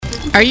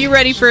Are you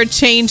ready for a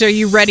change? Are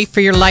you ready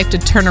for your life to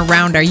turn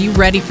around? Are you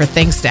ready for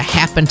things to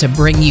happen to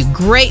bring you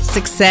great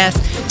success,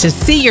 to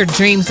see your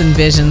dreams and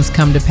visions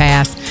come to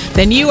pass?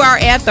 Then you are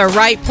at the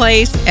right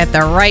place at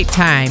the right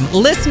time,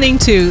 listening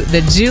to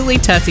the Julie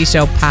Tussey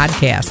Show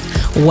podcast.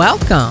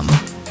 Welcome.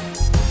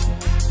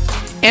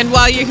 And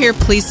while you're here,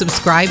 please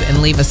subscribe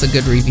and leave us a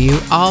good review.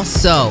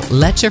 Also,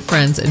 let your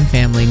friends and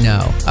family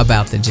know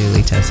about the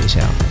Julie Tussey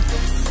Show.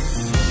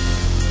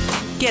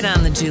 Get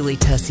on the Julie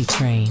Tussey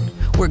train.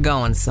 We're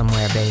going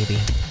somewhere, baby.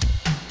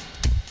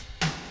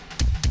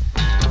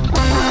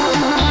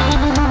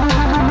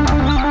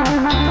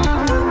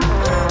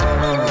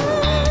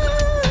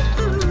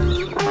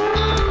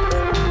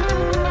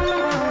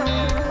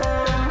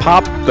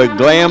 Pop the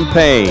glam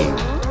pain.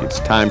 It's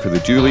time for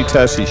the Julie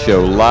Tussey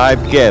Show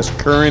live guest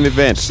current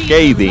events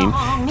scathing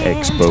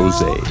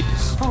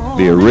exposés.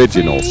 The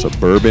original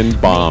suburban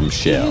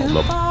bombshell,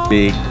 the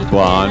big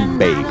blonde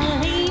baby,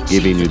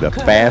 giving you the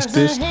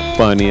fastest,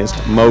 funniest,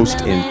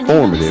 most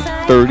informative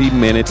 30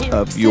 minutes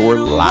of your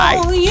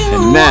life.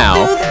 And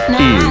now,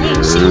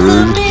 here's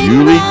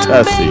Julie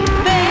Tussey.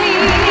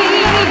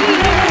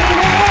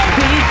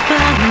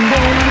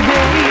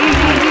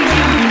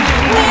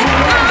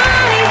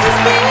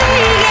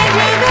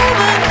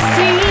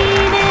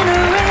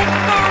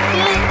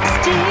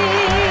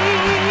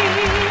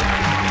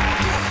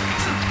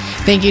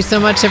 Thank you so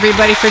much,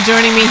 everybody, for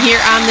joining me here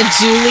on the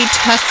Julie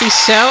Tussey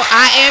Show.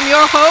 I am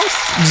your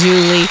host,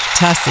 Julie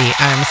Tussey.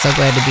 I'm so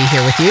glad to be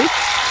here with you,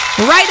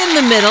 right in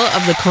the middle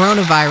of the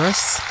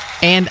coronavirus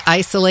and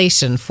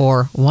isolation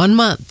for 1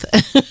 month.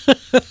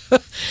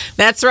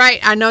 That's right.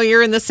 I know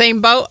you're in the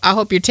same boat. I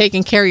hope you're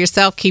taking care of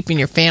yourself, keeping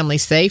your family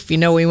safe. You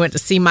know, we went to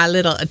see my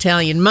little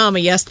Italian mama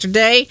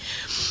yesterday.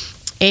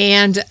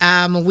 And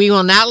we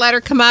will not let her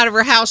come out of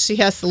her house. She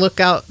has to look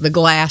out the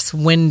glass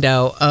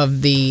window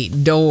of the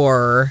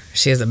door.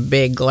 She has a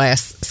big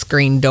glass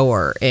screen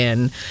door.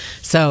 And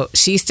so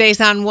she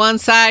stays on one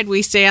side.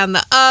 We stay on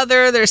the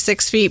other. There's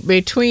 6 feet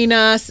between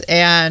us.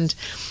 And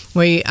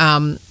we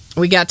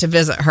got to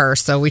visit her.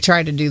 So we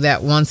try to do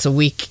that once a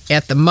week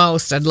at the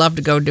most. I'd love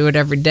to go do it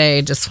every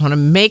day. Just want to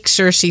make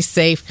sure she's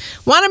safe.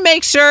 Want to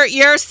make sure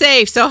you're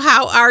safe. So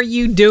how are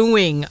you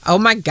doing? Oh,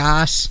 my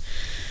gosh.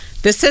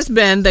 This has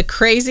been the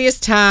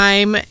craziest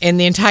time in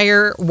the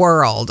entire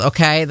world,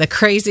 okay? The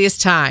craziest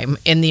time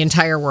in the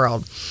entire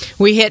world.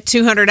 We hit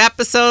 200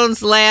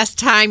 episodes last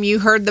time you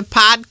heard the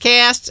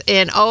podcast,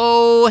 and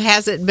oh,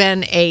 has it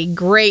been a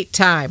great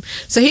time.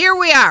 So here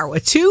we are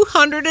with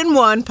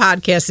 201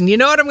 podcasts, and you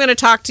know what I'm going to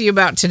talk to you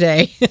about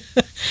today?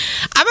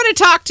 I'm going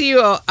to talk to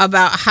you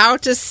about how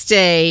to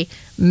stay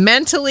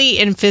mentally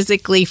and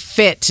physically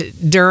fit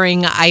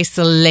during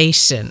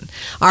isolation.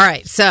 All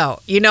right, so,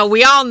 you know,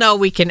 we all know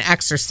we can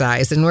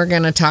exercise, and we're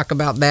going to talk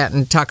about that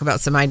and talk about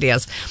some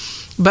ideas.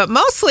 But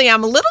mostly,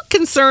 I'm a little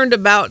concerned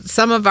about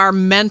some of our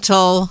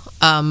mental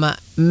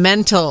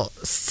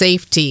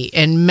safety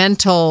and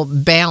mental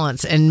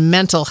balance and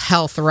mental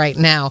health right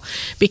now,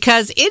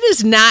 because it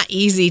is not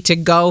easy to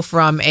go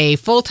from a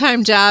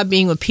full-time job,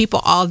 being with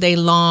people all day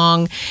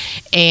long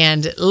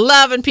and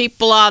loving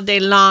people all day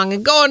long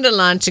and going to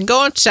lunch and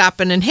going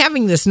shopping and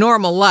having this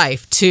normal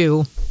life,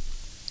 to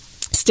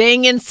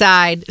staying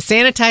inside,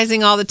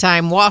 sanitizing all the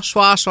time, wash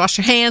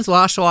your hands,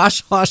 wash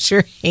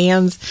your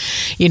hands,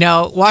 you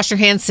know, wash your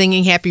hands,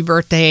 singing happy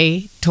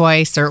birthday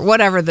twice, or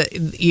whatever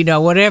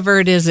whatever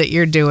it is that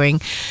you're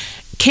doing.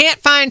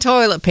 Can't find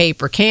toilet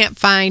paper, can't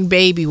find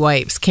baby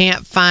wipes,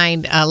 can't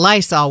find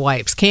Lysol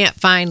wipes, can't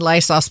find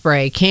Lysol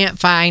spray, can't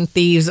find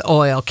thieves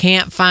oil,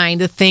 can't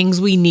find the things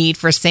we need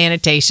for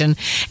sanitation,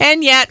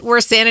 and yet we're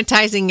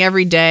sanitizing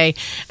every day.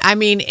 I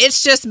mean,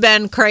 it's just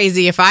been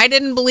crazy. If I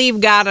didn't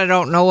believe God, I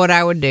don't know what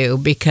I would do,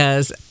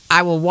 because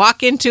I will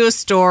walk into a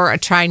store. I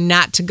try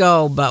not to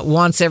go but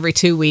once every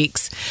 2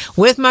 weeks,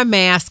 with my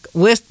mask,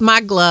 with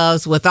my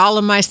gloves, with all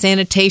of my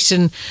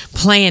sanitation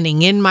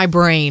planning in my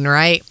brain,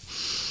 right?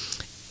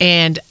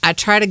 And I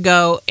try to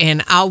go,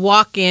 and I'll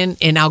walk in,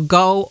 and I'll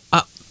go,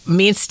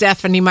 me and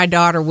Stephanie, my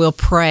daughter, will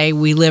pray.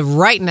 We live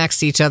right next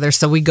to each other,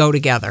 so we go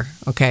together.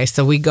 Okay,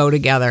 so we go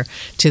together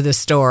to the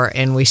store,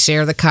 and we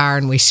share the car,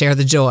 and we share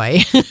the joy.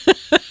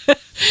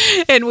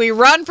 And we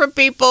run from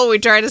people. We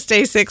try to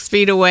stay 6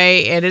 feet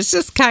away, and it's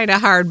just kind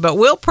of hard. But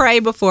we'll pray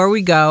before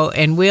we go,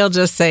 and we'll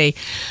just say,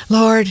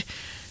 Lord,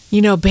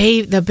 you know,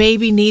 the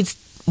baby needs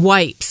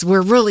wipes. We're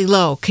really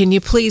low. Can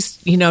you please,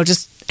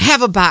 just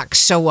have a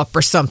box show up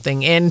or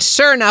something? And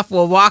sure enough,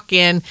 we'll walk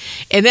in,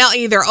 and they'll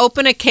either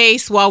open a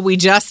case while we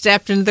just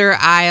stepped into their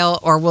aisle,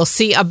 or we'll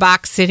see a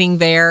box sitting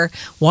there,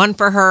 one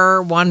for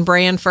her, one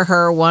brand for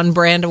her, one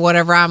brand of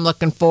whatever I'm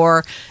looking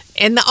for,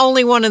 and the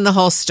only one in the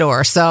whole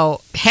store. So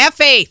have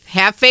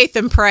faith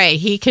and pray.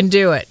 He can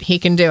do it.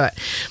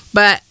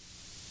 But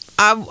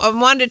I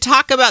wanted to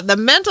talk about the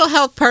mental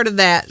health part of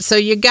that. So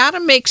you got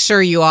to make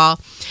sure, you all,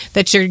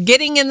 that you're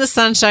getting in the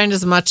sunshine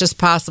as much as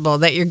possible,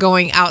 that you're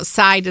going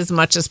outside as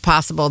much as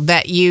possible,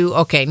 that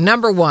the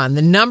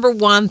number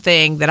one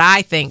thing that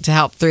I think to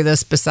help through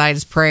this,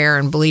 besides prayer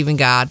and believing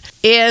God,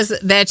 is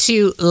that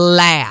you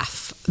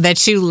laugh.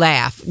 that you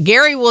laugh.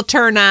 Gary will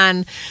turn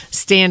on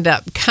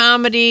stand-up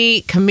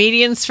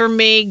comedians for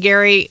me.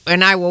 Gary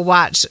and I will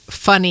watch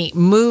funny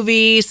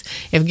movies.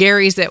 If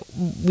Gary's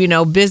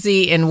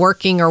busy and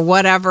working or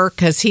whatever,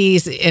 because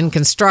he's in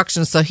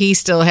construction, so he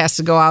still has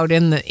to go out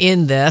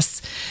in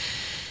this.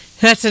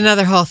 That's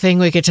another whole thing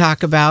we could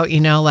talk about,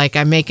 like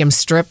I make him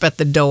strip at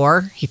the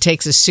door. He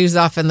takes his shoes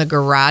off in the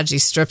garage. He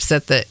strips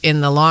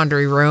in the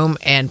laundry room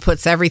and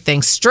puts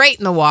everything straight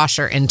in the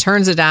washer and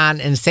turns it on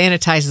and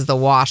sanitizes the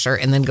washer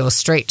and then goes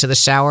straight to the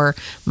shower.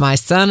 My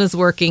son is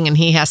working and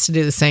he has to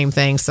do the same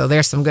thing. So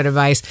there's some good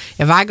advice.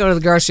 If I go to the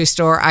grocery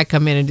store, I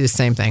come in and do the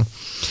same thing.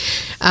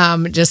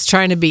 Just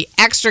trying to be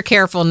extra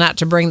careful not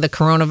to bring the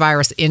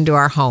coronavirus into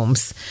our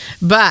homes.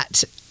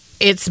 But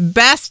it's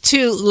best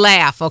to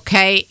laugh,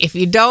 okay? If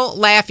you don't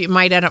laugh, you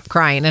might end up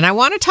crying. And I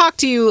want to talk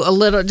to you a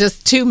little,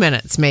 just 2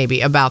 minutes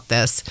maybe, about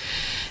this.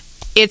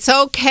 It's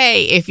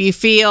okay if you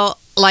feel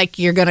like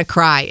you're going to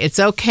cry. It's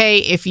okay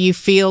if you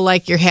feel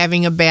like you're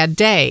having a bad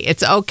day.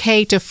 It's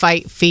okay to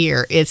fight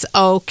fear. It's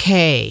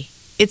okay.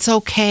 It's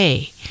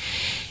okay.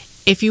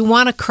 If you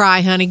want to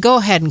cry, honey, go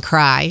ahead and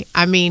cry.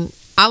 I mean,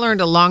 I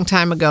learned a long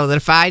time ago that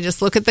if I just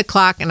look at the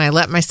clock and I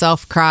let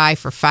myself cry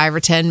for 5 or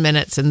 10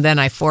 minutes and then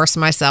I force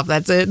myself,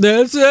 that's it,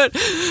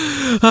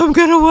 I'm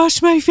going to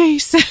wash my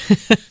face.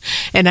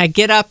 And I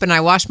get up and I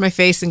wash my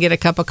face and get a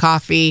cup of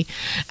coffee,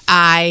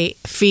 I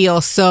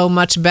feel so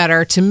much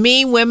better. To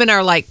me, women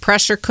are like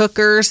pressure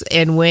cookers,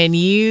 and when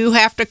you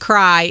have to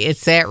cry,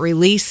 it's that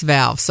release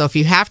valve. So if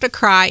you have to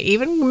cry,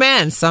 even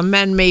men, some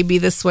men may be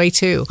this way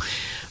too,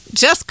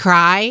 just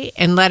cry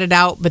and let it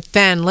out, but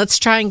then let's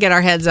try and get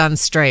our heads on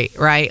straight,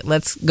 right?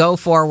 Let's go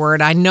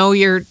forward. I know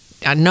you're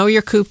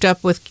cooped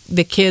up with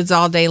the kids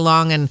all day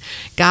long, and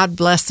God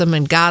bless them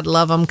and God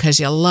love them because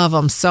you love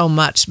them so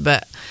much,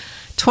 but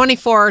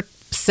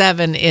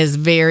 24/7 is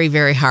very,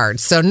 very hard.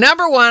 So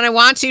number one, I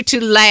want you to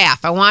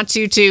laugh. I want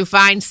you to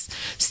find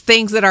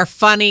things that are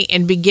funny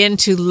and begin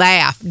to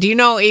laugh. Do you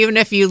know, even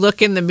if you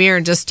look in the mirror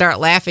and just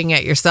start laughing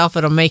at yourself,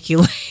 it'll make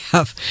you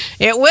laugh.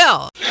 It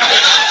will.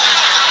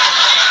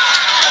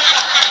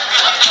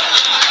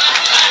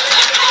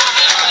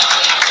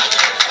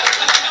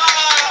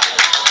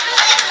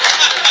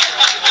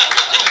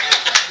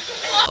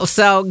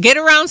 So get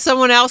around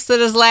someone else that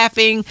is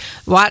laughing,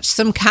 watch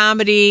some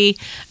comedy,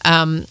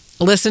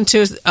 listen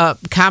to a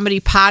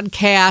comedy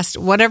podcast,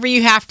 whatever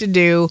you have to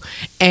do,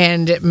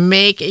 and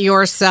make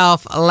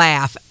yourself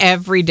laugh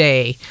every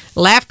day.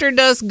 Laughter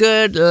does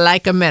good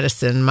like a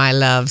medicine, my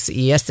loves.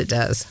 Yes, it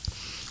does.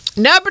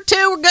 Number two,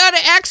 we're going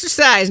to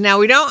exercise. Now,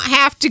 we don't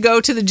have to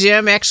go to the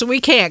gym. Actually, we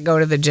can't go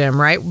to the gym,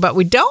 right? But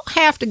we don't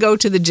have to go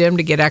to the gym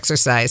to get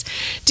exercise.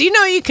 Do you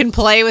know you can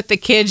play with the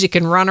kids? You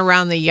can run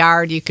around the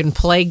yard. You can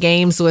play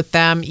games with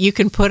them. You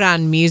can put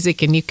on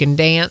music and you can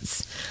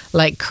dance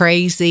like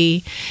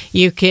crazy.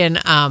 You can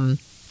get on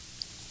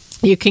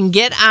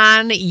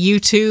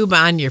YouTube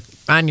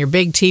on your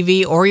big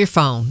TV or your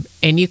phone,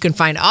 and you can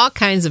find all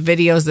kinds of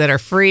videos that are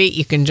free.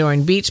 You can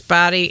join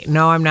Beachbody.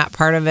 No, I'm not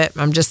part of it.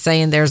 I'm just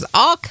saying there's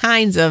all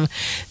kinds of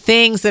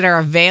things that are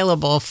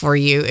available for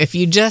you if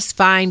you just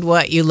find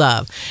what you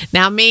love.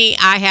 Now, me,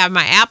 I have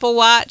my Apple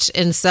Watch,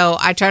 and so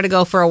I try to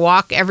go for a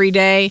walk every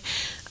day.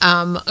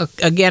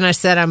 Again, I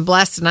said I'm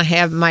blessed, and I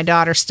have my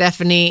daughter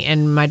Stephanie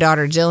and my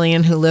daughter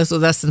Jillian who lives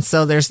with us, and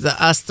so there's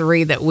us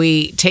three that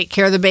we take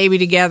care of the baby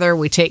together,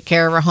 we take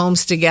care of our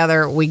homes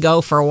together, we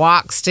go for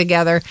walks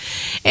together.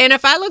 And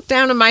if I look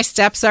down and my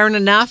steps aren't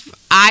enough,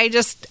 I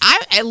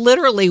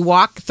literally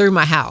walk through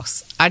my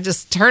house. I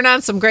just turn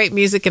on some great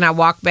music and I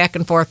walk back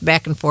and forth,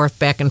 back and forth,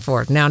 back and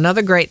forth. Now,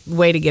 another great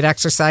way to get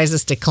exercise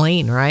is to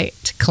clean, right?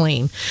 To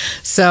clean.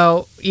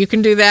 So you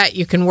can do that.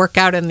 You can work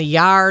out in the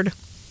yard.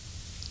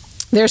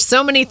 There's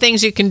so many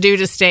things you can do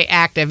to stay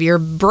active. Your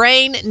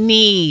brain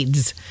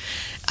needs,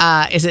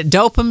 is it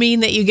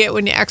dopamine that you get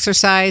when you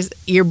exercise?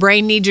 Your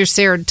brain needs your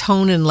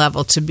serotonin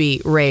level to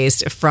be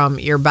raised from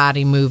your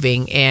body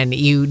moving and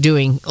you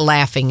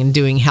laughing and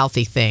doing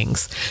healthy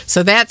things.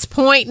 So that's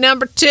point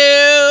number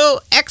 2,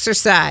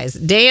 exercise.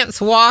 Dance,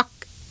 walk,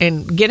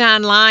 and get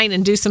online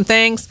and do some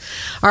things.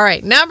 All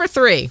right, number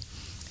 3,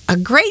 a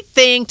great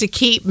thing to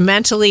keep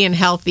mentally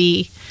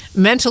healthy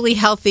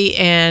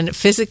and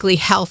physically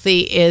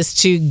healthy is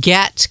to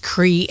get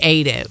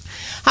creative.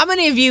 How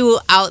many of you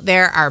out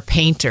there are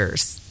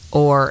painters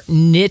or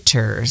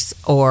knitters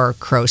or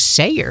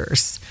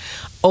crocheters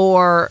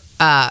or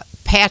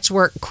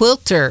patchwork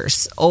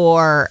quilters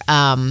or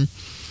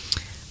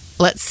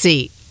let's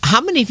see, how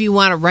many of you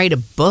want to write a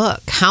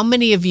book? How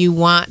many of you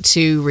want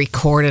to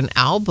record an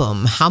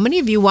album? How many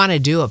of you want to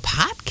do a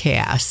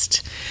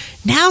podcast?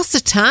 Now's the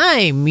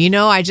time. You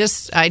know, I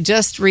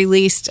just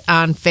released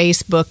on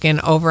Facebook and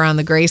over on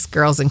the Grace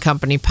Girls and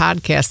Company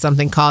podcast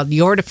something called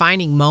Your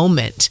Defining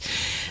Moment.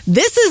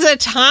 This is a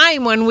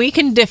time when we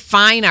can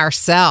define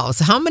ourselves.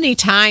 How many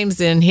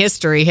times in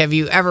history have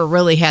you ever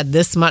really had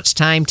this much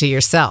time to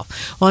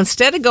yourself? Well,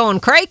 instead of going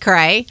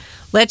cray-cray,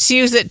 Let's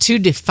use it to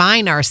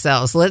define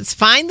ourselves. Let's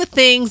find the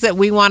things that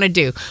we want to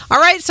do. All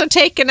right, so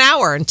take an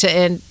hour and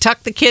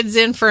tuck the kids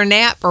in for a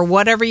nap or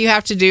whatever you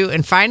have to do,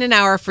 and find an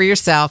hour for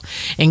yourself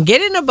and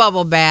get in a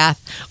bubble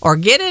bath or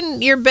get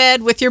in your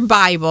bed with your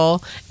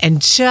Bible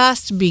and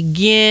just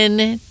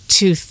begin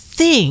to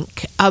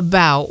think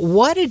about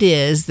what it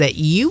is that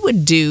you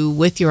would do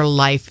with your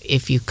life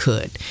if you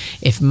could.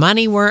 If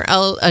money weren't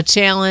a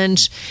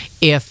challenge,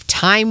 if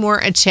time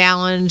weren't a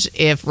challenge,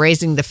 if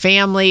raising the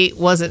family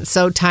wasn't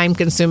so time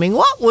consuming,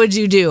 what would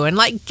you do? And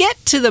get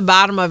to the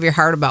bottom of your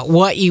heart about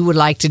what you would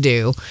like to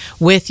do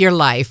with your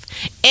life.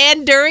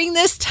 And during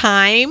this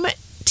time,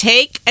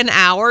 take an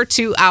hour,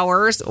 2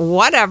 hours,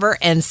 whatever,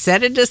 and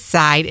set it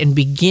aside and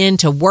begin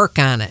to work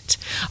on it.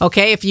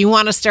 Okay, if you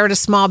want to start a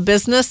small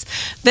business,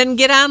 then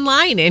get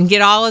online and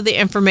get all of the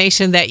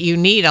information that you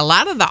need. A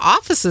lot of the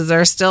offices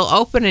are still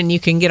open and you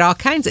can get all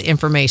kinds of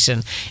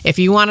information. If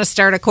you want to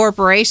start a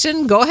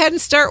corporation, go ahead and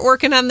start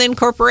working on the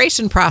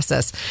incorporation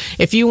process.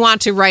 If you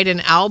want to write an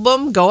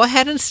album, go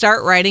ahead and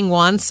start writing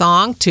 1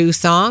 song, 2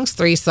 songs,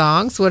 3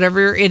 songs,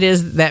 whatever it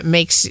is that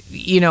makes,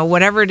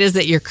 whatever it is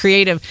that your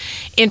creative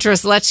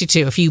interest lets you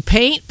to. If you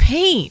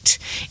paint.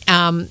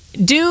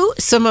 Do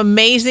some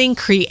amazing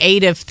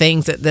creative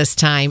things at this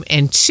time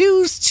and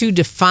choose to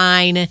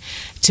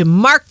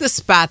mark the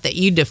spot that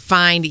you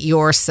defined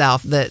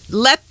yourself. That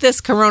let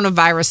this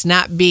coronavirus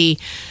not be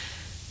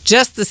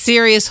just the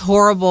serious,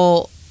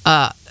 horrible,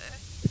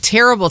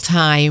 terrible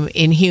time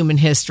in human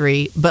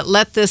history, but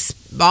let this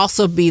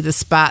also be the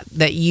spot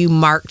that you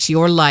marked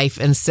your life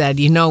and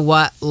said, you know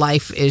what,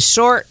 life is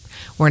short.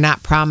 We're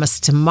not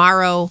promised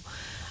tomorrow.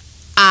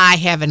 I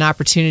have an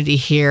opportunity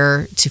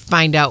here to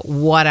find out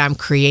what I'm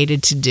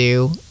created to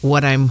do,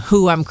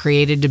 who I'm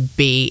created to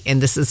be,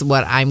 and this is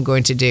what I'm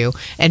going to do,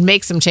 and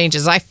make some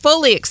changes. I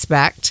fully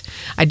expect,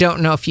 I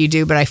don't know if you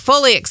do, but I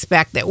fully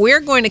expect that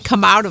we're going to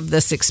come out of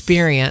this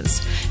experience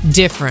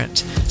different.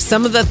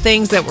 Some of the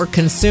things that were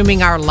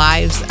consuming our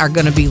lives are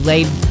going to be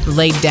laid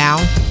down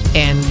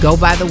and go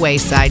by the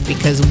wayside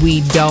because we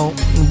don't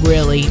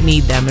really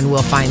need them, and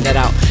we'll find that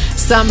out.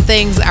 Some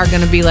things are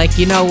going to be like,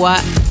 you know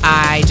what?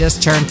 I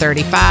just turned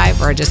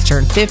 35, or I just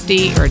turned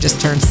 50, or I just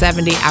turned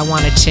 70. I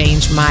want to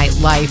change my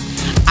life.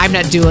 I'm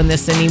not doing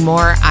this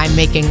anymore. I'm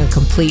making a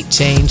complete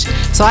change.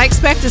 So I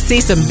expect to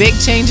see some big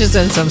changes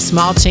and some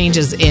small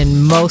changes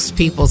in most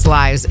people's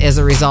lives as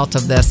a result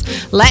of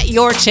this. Let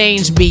your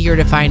change be your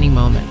defining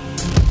moment.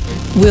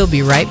 We'll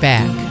be right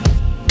back.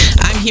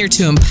 I'm here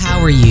to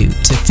empower you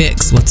to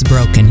fix what's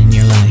broken in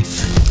your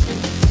life.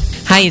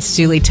 Hi, it's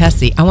Julie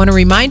Tussey. I want to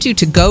remind you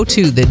to go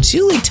to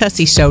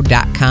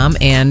thejulietussey.com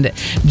and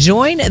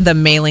join the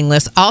mailing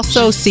list.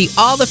 Also, see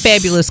all the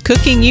fabulous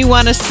cooking you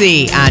want to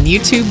see on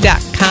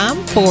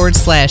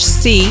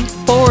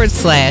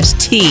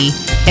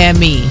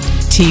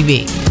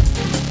youtube.com/C/TME-TV.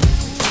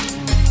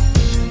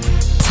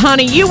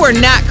 Honey, you were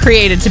not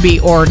created to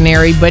be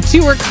ordinary, but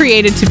you were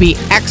created to be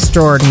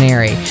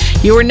extraordinary.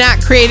 You were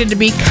not created to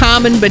be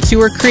common, but you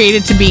were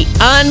created to be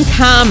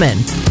uncommon.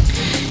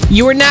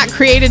 You were not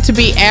created to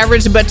be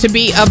average, but to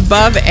be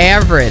above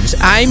average.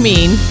 I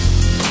mean,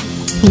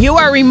 you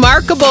are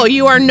remarkable.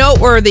 You are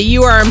noteworthy.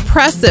 You are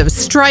impressive,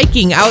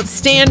 striking,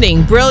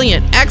 outstanding,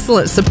 brilliant,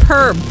 excellent,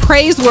 superb,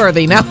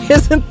 praiseworthy. Now,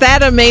 isn't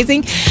that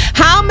amazing?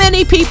 How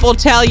many people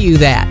tell you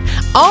that?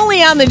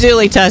 Only on the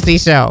Julie Tussey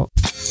Show.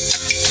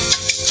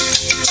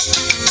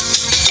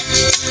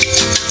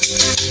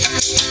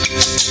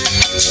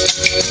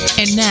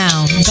 And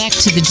now, back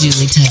to the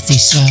Julie Tussey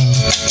Show.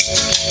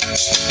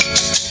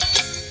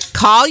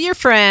 Call your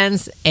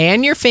friends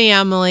and your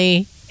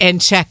family and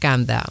check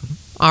on them.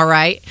 All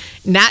right?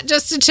 Not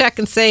just to check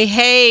and say,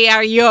 hey,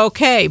 are you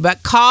okay?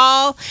 But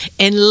call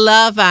and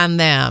love on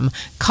them.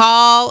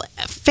 Call,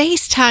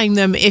 FaceTime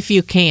them if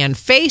you can.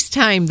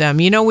 FaceTime them.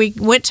 We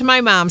went to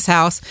my mom's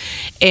house,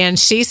 and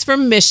she's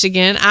from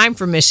Michigan. I'm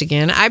from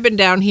Michigan. I've been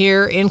down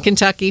here in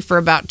Kentucky for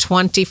about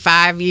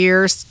 25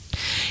 years,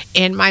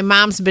 and my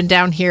mom's been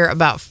down here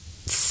about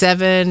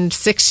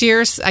 6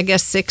 years.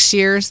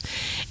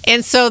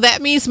 And so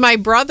that means my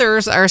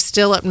brothers are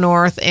still up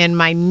north, and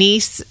my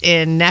niece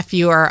and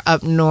nephew are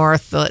up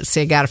north. Let's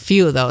see, I got a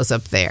few of those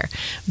up there.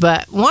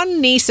 But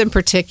one niece in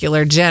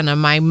particular, Jenna,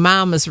 my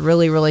mom is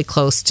really, really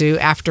close to.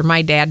 After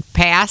my dad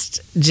passed,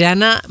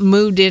 Jenna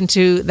moved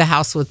into the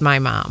house with my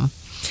mom.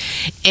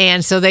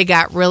 And so they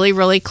got really,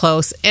 really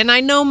close. And I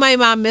know my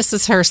mom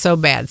misses her so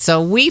bad.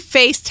 So we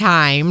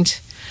FaceTimed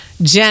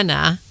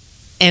Jenna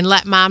and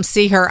let mom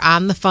see her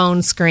on the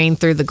phone screen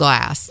through the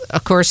glass.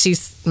 Of course,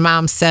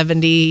 mom's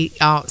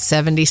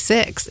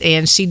 76,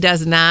 and she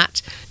does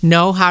not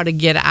know how to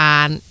get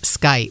on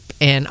Skype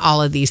and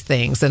all of these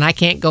things, and I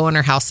can't go in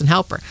her house and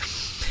help her.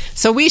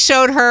 So we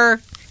showed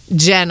her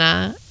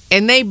Jenna,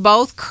 and they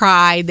both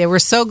cried. They were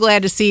so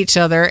glad to see each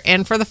other.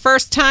 And for the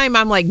first time,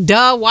 I'm like,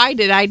 duh, why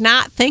did I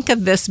not think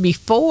of this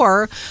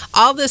before?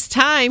 All this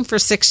time, for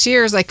 6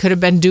 years, I could have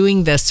been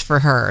doing this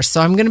for her.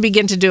 So I'm going to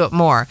begin to do it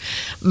more.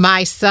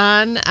 My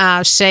son,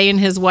 Shay, and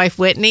his wife,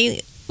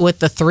 Whitney, with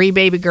the 3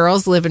 baby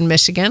girls live in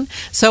Michigan.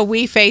 So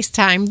we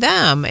FaceTimed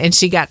them, and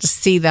she got to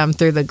see them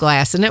through the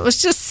glass. And it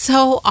was just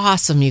so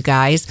awesome, you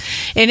guys.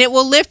 And it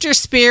will lift your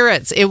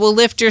spirits. It will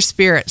lift your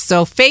spirits.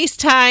 So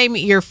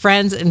FaceTime your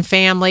friends and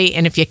family.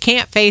 And if you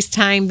can't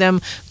FaceTime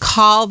them,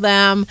 call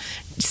them.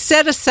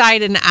 Set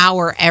aside an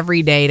hour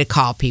every day to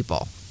call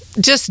people.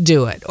 Just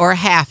do it, or a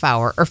half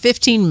hour, or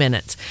 15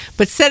 minutes.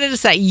 But set it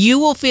aside. You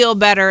will feel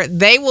better,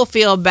 they will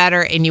feel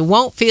better, and you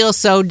won't feel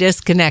so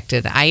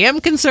disconnected. I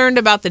am concerned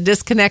about the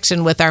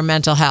disconnection with our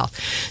mental health.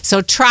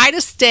 So try to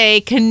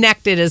stay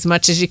connected as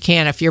much as you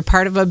can. If you're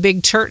part of a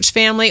big church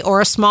family or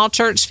a small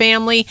church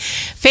family,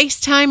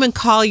 FaceTime and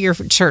call your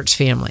church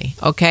family,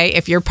 okay?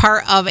 If you're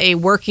part of a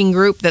working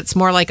group that's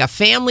more like a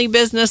family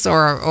business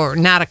or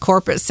not a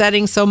corporate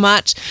setting so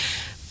much,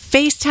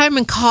 FaceTime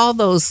and call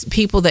those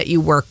people that you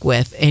work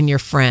with and your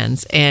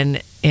friends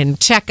and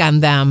check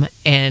on them,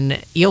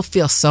 and you'll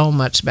feel so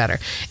much better.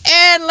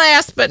 And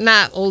last but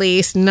not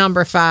least,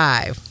 number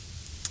 5,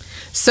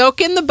 soak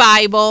in the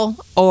Bible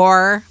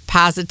or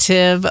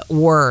positive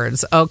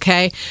words,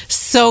 okay?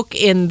 Soak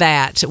in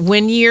that.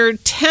 When you're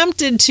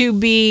tempted to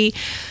be,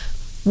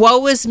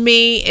 woe is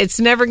me, it's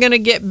never going to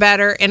get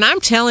better. And I'm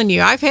telling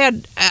you, I've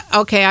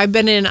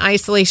been in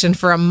isolation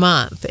for a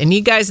month. And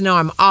you guys know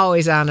I'm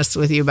always honest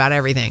with you about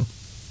everything.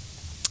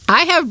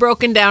 I have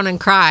broken down and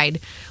cried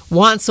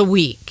once a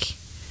week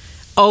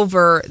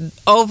over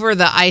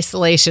the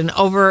isolation,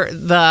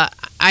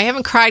 I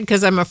haven't cried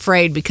because I'm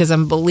afraid, because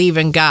I'm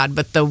believing God,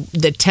 but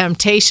the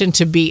temptation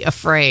to be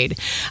afraid.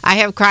 I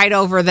have cried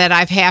over that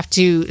I have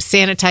to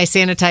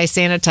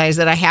sanitize,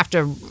 that I have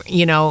to,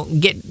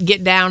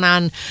 get down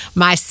on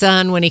my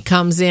son when he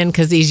comes in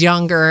because he's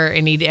younger,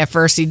 and at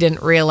first he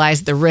didn't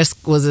realize the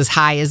risk was as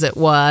high as it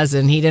was,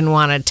 and he didn't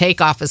want to take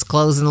off his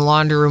clothes in the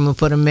laundry room and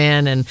put them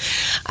in, and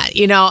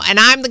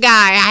I'm the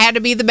guy. I had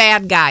to be the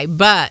bad guy,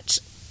 but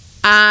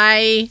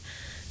I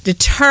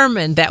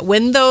determined that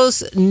when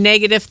those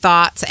negative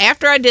thoughts,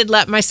 after I did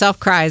let myself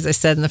cry, as I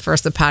said in the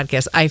first of the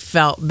podcast, I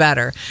felt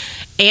better.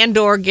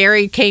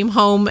 Gary came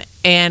home,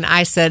 and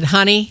I said,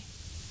 honey,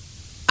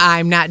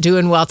 I'm not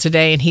doing well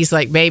today. And he's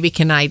like, baby,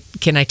 can I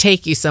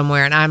take you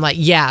somewhere? And I'm like,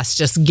 yes,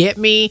 just get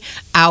me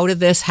out of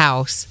this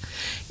house.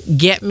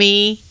 Get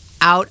me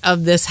out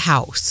of this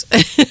house.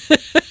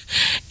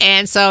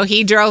 And so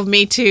he drove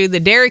me to the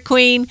Dairy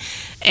Queen,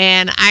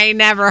 and I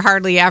never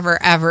hardly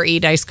ever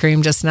eat ice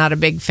cream, just not a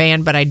big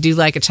fan, but I do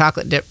like a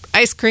chocolate dip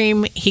ice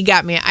cream. He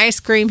got me ice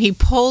cream. He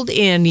pulled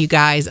in, you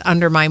guys,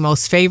 under my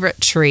most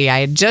favorite tree. I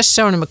had just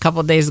shown him a couple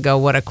of days ago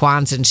what a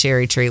Kwanzaa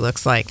cherry tree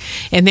looks like,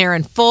 and they're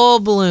in full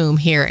bloom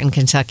here in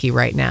Kentucky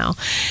right now.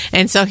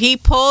 And so he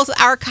pulls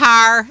our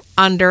car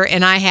under,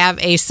 and I have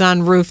a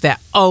sunroof that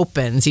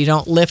opens. You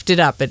don't lift it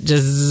up. It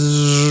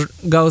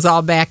just goes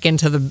all back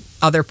into the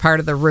other part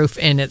of the roof,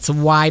 and it's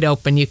wide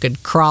open. You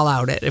could crawl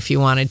out it if you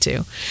wanted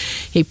to.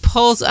 He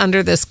pulls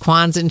under this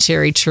Kwanzaa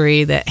cherry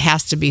tree that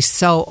has to be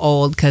so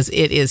old because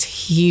it is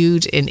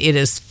huge, and it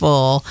is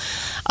full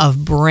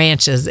of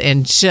branches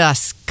and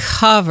just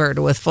covered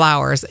with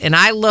flowers. And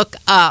I look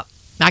up.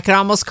 I could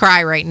almost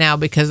cry right now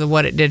because of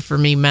what it did for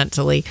me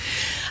mentally.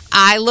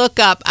 I look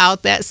up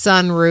out that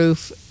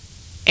sunroof,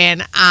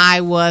 and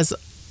I was,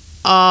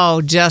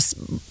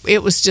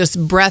 it was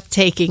just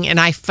breathtaking. And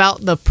I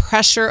felt the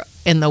pressure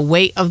and the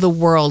weight of the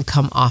world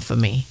come off of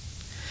me.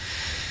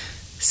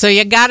 So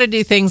you got to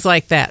do things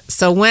like that.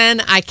 So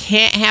when I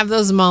can't have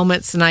those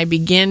moments and I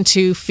begin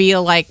to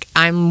feel like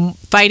I'm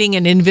fighting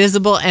an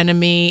invisible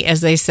enemy,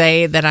 as they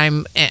say, that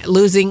I'm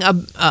losing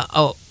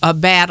a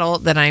battle,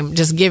 that I'm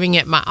just giving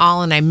it my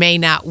all and I may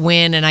not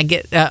win, and I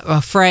get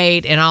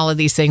afraid and all of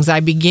these things, I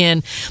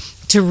begin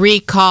to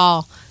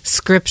recall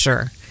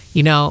Scripture,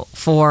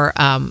 for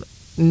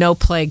no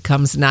plague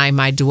comes nigh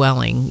my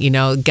dwelling.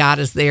 God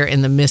is there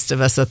in the midst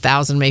of us.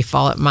 1,000 may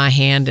fall at my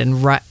hand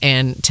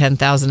and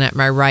 10,000 at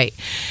my right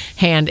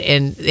hand,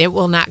 and it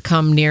will not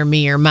come near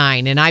me or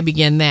mine. And I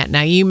begin that.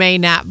 Now, you may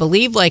not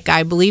believe like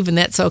I believe, and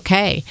that's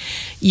okay.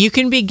 You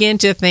can begin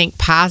to think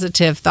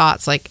positive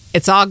thoughts like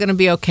it's all going to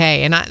be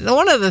okay. And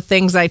one of the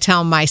things I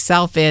tell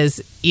myself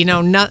is,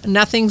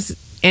 nothing's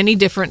any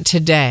different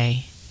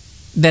today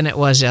than it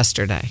was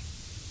yesterday.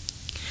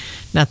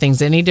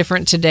 Nothing's any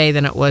different today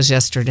than it was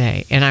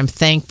yesterday. And I'm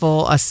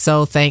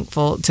so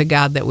thankful to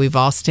God that we've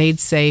all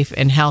stayed safe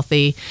and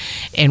healthy,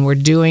 and we're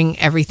doing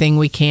everything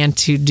we can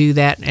to do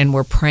that, and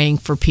we're praying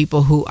for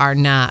people who are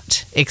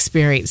not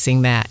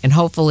experiencing that. And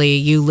hopefully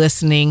you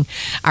listening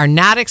are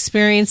not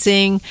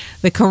experiencing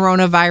the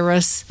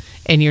coronavirus,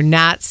 and you're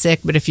not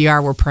sick, but if you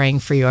are, we're praying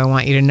for you. I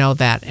want you to know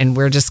that. And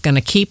we're just going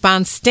to keep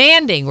on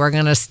standing. We're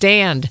going to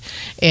stand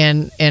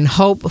and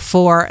hope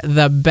for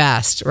the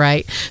best,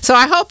 right? So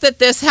I hope that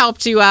this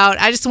helped you out.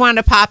 I just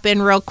wanted to pop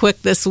in real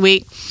quick this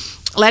week,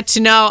 let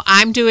you know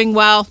I'm doing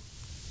well.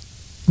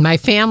 My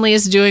family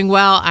is doing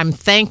well. I'm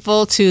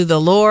thankful to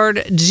the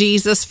Lord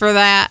Jesus for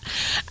that.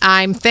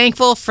 I'm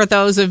thankful for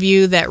those of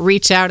you that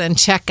reach out and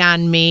check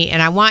on me.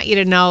 And I want you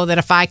to know that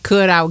if I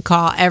could, I would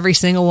call every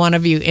single one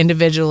of you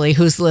individually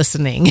who's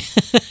listening.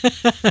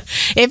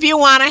 If you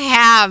want to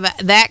have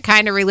that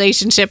kind of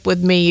relationship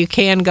with me, you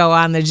can go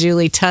on the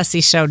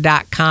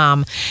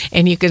JulieTussieShow.com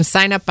and you can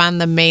sign up on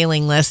the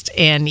mailing list.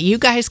 And you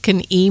guys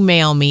can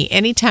email me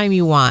anytime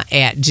you want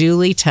at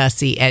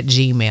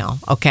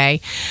julietussie@gmail.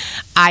 Okay?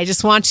 I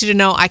just want you to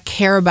know I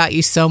care about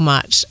you so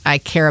much. I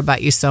care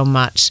about you so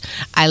much.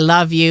 I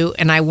love you,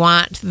 and I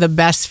want the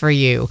best for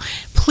you.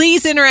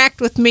 Please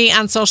interact with me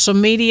on social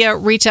media.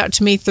 Reach out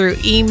to me through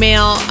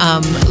email.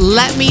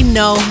 Let me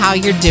know how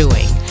you're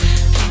doing.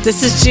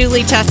 This is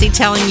Julie Tussie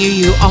telling you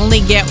you only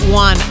get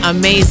one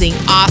amazing,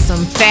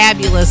 awesome,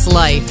 fabulous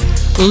life.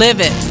 Live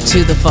it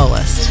to the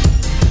fullest.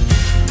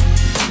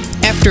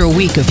 After a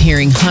week of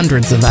hearing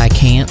hundreds of I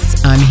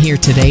can'ts, I'm here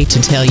today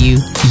to tell you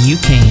you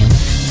can.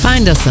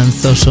 Find us on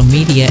social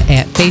media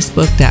at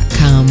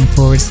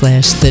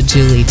facebook.com/The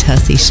Julie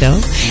Tussie Show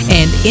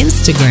and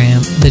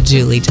Instagram, The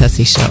Julie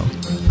Tussie Show,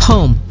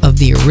 home of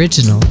the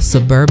original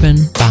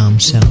Suburban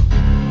Bombshell.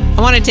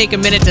 I want to take a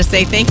minute to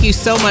say thank you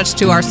so much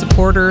to our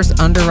supporters,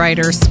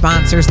 underwriters,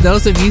 sponsors,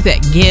 those of you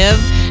that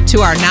give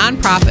to our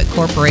nonprofit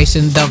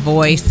corporation, The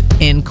Voice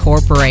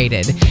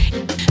Incorporated.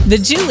 The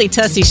Julie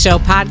Tussie Show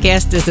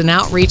podcast is an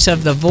outreach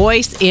of The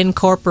Voice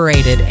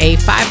Incorporated, a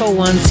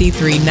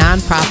 501c3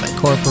 nonprofit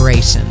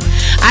corporation.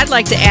 I'd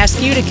like to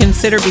ask you to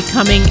consider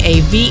becoming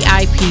a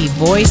VIP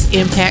Voice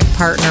Impact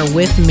Partner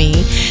with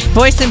me.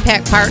 Voice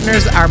Impact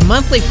Partners are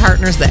monthly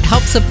partners that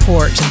help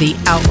support the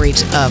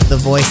outreach of The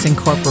Voice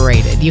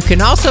Incorporated. You can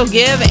also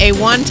give a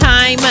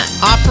one-time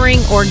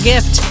offering or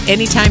gift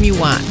anytime you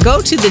want. Go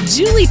to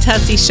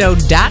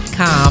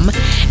theJulieTussieShow.com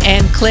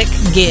and click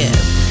Give.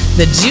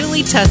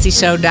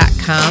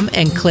 theJulieTussieShow.com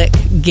and click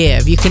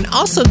Give. You can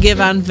also give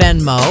on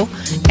Venmo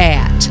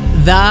at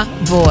The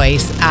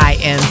Voice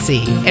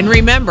INC. And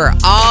remember,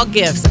 all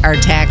gifts are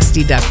tax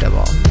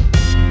deductible.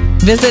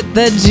 Visit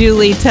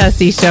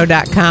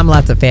theJulieTussieShow.com.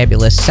 Lots of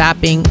fabulous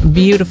shopping,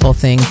 beautiful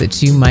things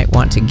that you might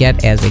want to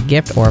get as a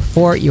gift or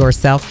for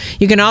yourself.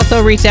 You can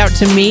also reach out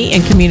to me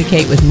and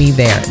communicate with me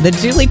there.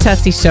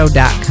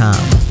 theJulieTussieShow.com.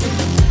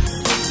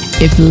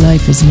 If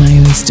life is my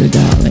oyster,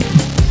 darling,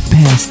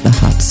 pass the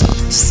hot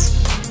sauce.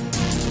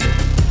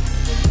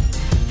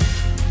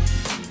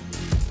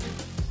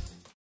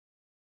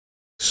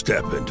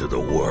 Step into the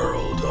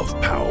world of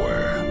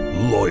power,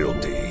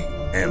 loyalty,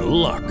 and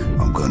luck.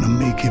 I'm gonna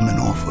make him an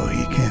offer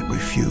he can't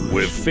refuse.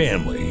 With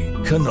family,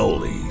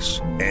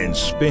 cannolis, and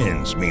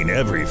spins mean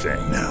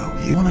everything. Now,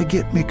 you wanna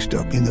get mixed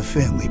up in the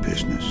family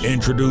business.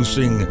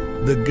 Introducing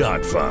The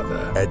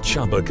Godfather at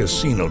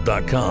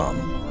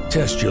ChumbaCasino.com.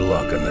 Test your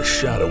luck in the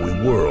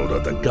shadowy world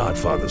of The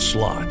Godfather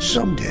slot.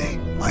 Someday,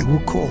 I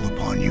will call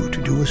upon you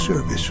to do a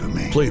service for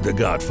me. Play The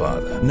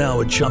Godfather now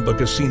at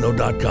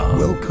ChumbaCasino.com.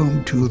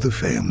 Welcome to the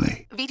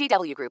family.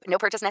 VGW Group. No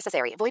purchase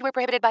necessary. Void where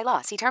prohibited by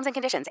law. See terms and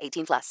conditions.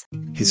 18+.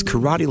 His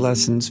karate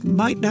lessons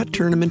might not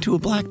turn him into a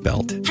black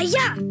belt.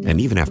 Hi-ya!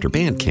 And even after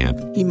band camp,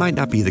 he might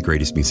not be the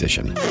greatest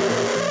musician.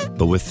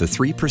 But with the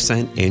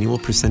 3% annual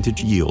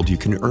percentage yield you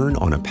can earn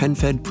on a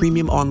PenFed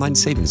premium online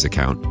savings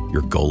account,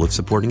 your goal of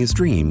supporting his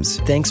dreams...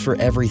 Thanks for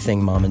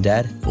everything, Mom and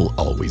Dad. ...will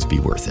always be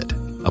worth it.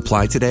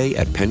 Apply today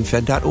at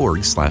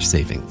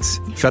PenFed.org/savings.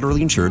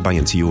 Federally insured by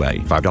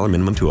NCUA. $5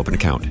 minimum to open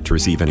account. To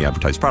receive any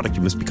advertised product,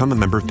 you must become a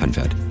member of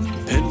PenFed.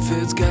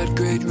 PenFed's got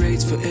great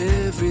rates for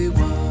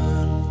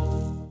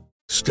everyone.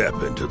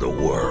 Step into the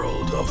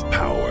world of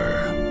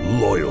power,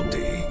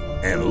 loyalty,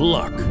 and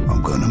luck.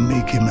 I'm gonna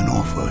make him an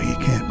offer he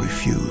can't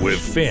refuse. With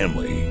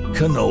family,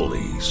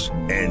 cannolis,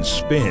 and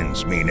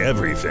spins mean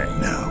everything.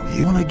 Now,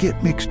 you wanna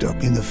get mixed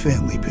up in the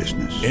family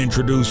business.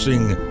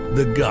 Introducing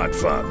The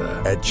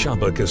Godfather at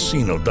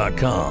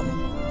ChumbaCasino.com.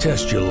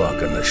 Test your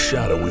luck in the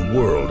shadowy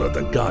world of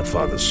The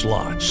Godfather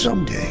slot.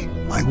 Someday,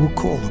 I will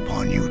call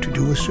upon you to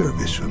do a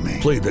service for me.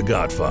 Play The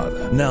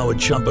Godfather now at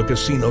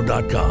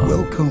ChumbaCasino.com.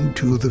 Welcome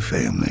to the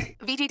family.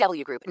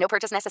 VGW Group. No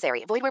purchase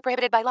necessary. Void where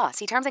prohibited by law.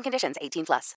 See terms and conditions. 18+.